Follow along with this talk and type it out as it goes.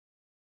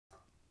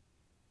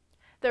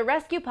The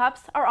Rescue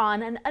Pups are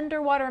on an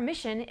underwater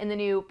mission in the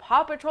new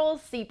Paw Patrol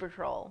Sea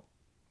Patrol.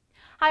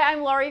 Hi,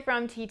 I'm Laurie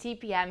from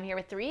TTPM here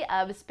with 3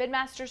 of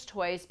Spidmaster's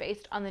toys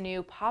based on the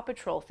new Paw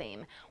Patrol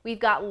theme. We've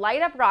got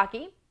Light Up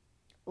Rocky,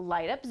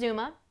 Light Up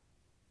Zuma,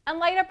 and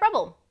Light Up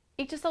Rubble,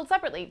 each is sold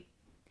separately.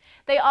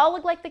 They all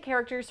look like the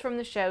characters from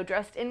the show,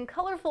 dressed in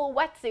colorful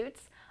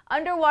wetsuits,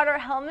 underwater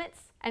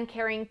helmets, and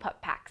carrying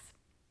pup packs.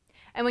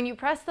 And when you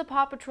press the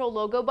Paw Patrol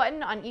logo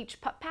button on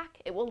each pup pack,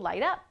 it will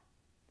light up.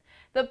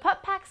 The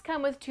pup packs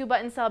come with 2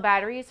 button cell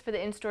batteries for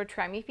the in-store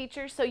Try Me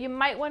feature, so you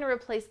might want to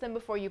replace them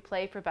before you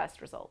play for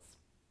best results.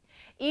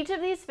 Each of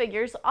these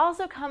figures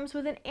also comes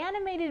with an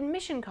animated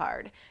mission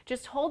card.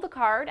 Just hold the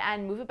card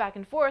and move it back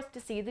and forth to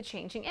see the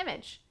changing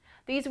image.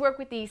 These work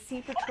with the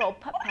Sea Patrol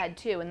Pup Pad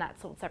too, and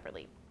that's sold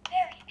separately.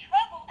 There's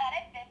trouble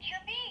at Adventure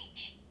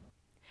Beach.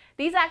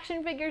 These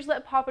action figures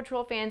let Paw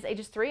Patrol fans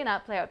ages 3 and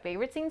up play out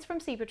favorite scenes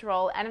from Sea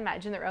Patrol and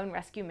imagine their own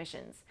rescue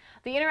missions.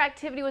 The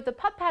interactivity with the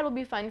Pup Pad will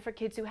be fun for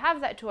kids who have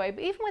that toy,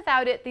 but even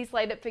without it, these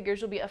light-up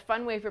figures will be a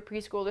fun way for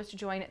preschoolers to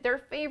join their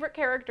favorite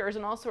characters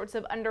in all sorts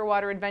of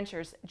underwater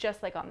adventures,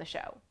 just like on the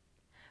show.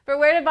 For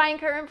where to buy and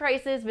current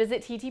prices,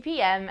 visit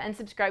TTPM and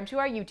subscribe to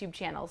our YouTube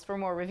channels for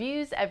more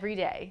reviews every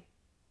day.